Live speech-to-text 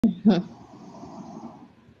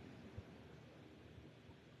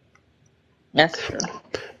That's true.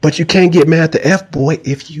 But you can't get mad at the F boy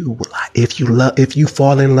if you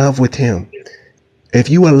fall in love with him. If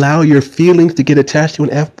you allow your feelings to get attached to an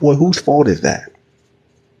F boy, whose fault is that?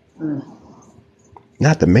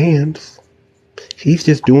 Not the man's. He's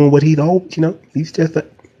just doing what he's always, he's just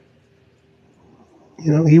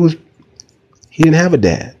he didn't have a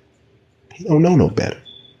dad. He don't know no better.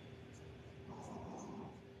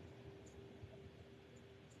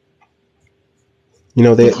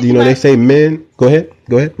 They say men. Go ahead.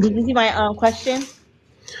 Did you see my question?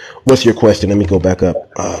 What's your question? Let me go back up.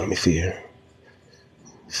 Let me see here.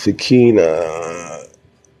 Sakina.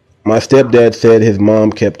 My stepdad said his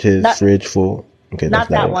mom kept his fridge full. Okay, not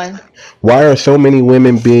that one. Why are so many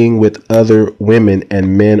women being with other women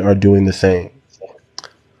and men are doing the same?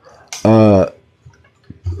 I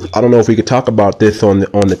don't know if we could talk about this on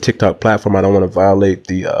the TikTok platform. I don't want to violate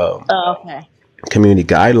the community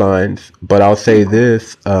guidelines, but I'll say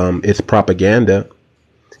this: it's propaganda.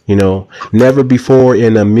 Never before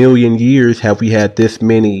in a million years have we had this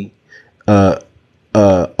many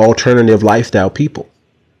alternative lifestyle people.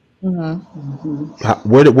 Mm-hmm.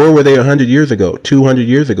 Where were they 100 years ago, 200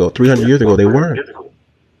 years ago, 300 years ago? They weren't.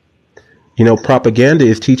 Propaganda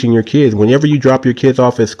is teaching your kids. Whenever you drop your kids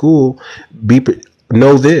off at school,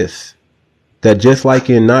 know this, that just like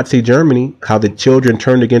in Nazi Germany, how the children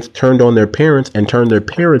turned on their parents and turned their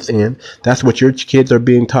parents in, that's what your kids are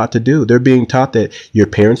being taught to do. They're being taught that your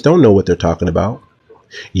parents don't know what they're talking about.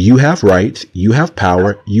 You have rights, you have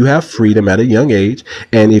power, you have freedom at a young age.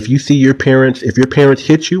 And if you see if your parents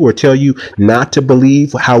hit you or tell you not to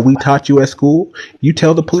believe how we taught you at school, you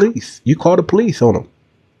tell the police. You call the police on them.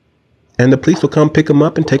 And the police will come pick them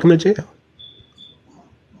up and take them to jail.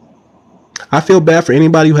 I feel bad for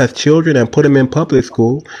anybody who has children and put them in public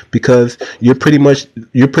school, because it's pretty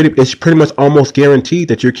much almost guaranteed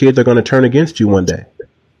that your kids are going to turn against you one day.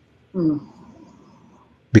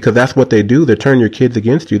 Because that's what they do. They turn your kids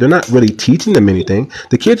against you. They're not really teaching them anything.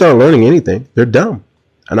 The kids aren't learning anything. They're dumb.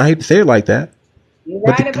 And I hate to say it like that. You're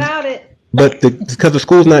right about it. But because the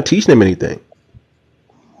school's not teaching them anything.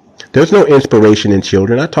 There's no inspiration in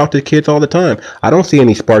children. I talk to kids all the time. I don't see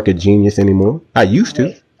any spark of genius anymore. I used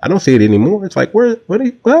to. I don't see it anymore. It's like, what?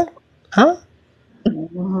 Huh?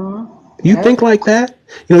 Mm-hmm. You think like that?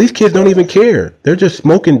 These kids don't even care. They're just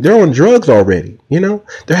smoking. They're on drugs already. They're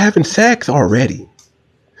having sex already.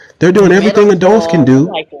 They're doing everything adults can do.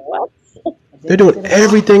 Like what? They're doing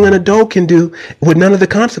everything an adult can do with none of the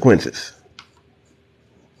consequences.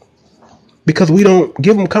 Because we don't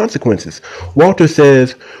give them consequences. Walter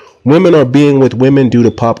says, women are being with women due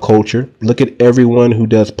to pop culture. Look at everyone who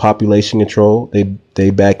does population control.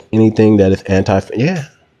 They back anything that is anti.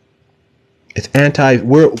 It's anti.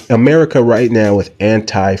 America right now is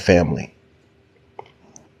anti-family.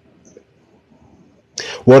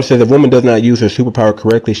 Walter says, if a woman does not use her superpower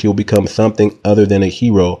correctly, she will become something other than a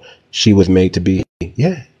hero she was made to be.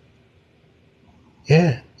 Yeah.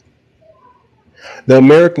 The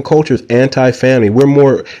American culture is anti-family. We're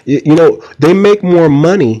more, they make more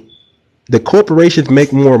money. The corporations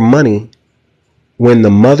make more money when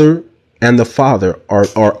the mother and the father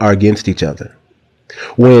are against each other.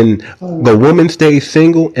 When the woman stays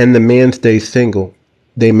single and the man stays single,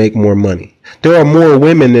 they make more money. There are more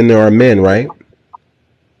women than there are men, right?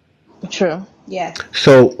 True. Yeah.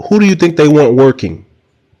 So who do you think they want working?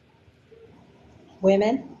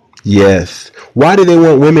 Women? Yes. Why do they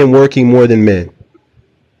want women working more than men?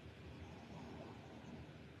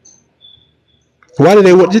 Why do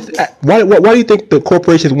they want why do you think the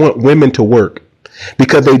corporations want women to work?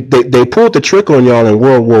 Because they pulled the trick on y'all in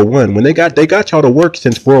World War One. When they got y'all to work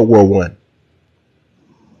since World War One.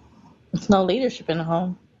 There's no leadership in the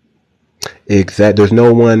home. Exactly. There's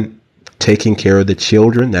no one taking care of the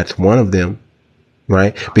children. That's one of them,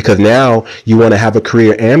 right? Because now you want to have a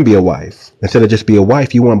career and be a wife. Instead of just be a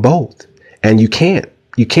wife, you want both. And you can't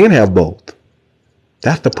have both.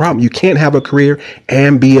 That's the problem. You can't have a career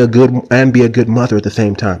and be a good mother at the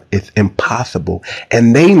same time. It's impossible.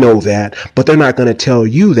 And they know that, but they're not going to tell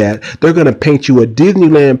you that. They're going to paint you a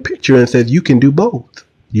Disneyland picture and say you can do both.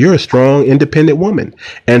 You're a strong, independent woman.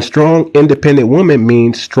 And strong, independent woman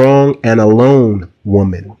means strong and alone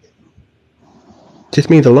woman. Just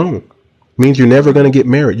means alone. Means you're never going to get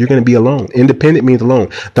married. You're going to be alone. Independent means alone.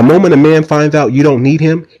 The moment a man finds out you don't need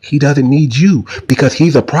him, he doesn't need you because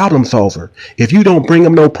he's a problem solver. If you don't bring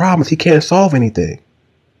him no problems, he can't solve anything.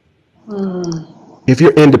 If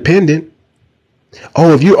you're independent,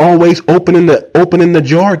 if you're always opening the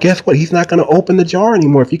jar, guess what? He's not going to open the jar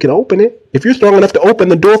anymore if you can open it. If you're strong enough to open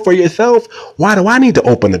the door for yourself, why do I need to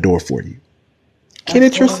open the door for you? Get it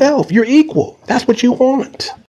Absolutely. yourself. You're equal. That's what you want.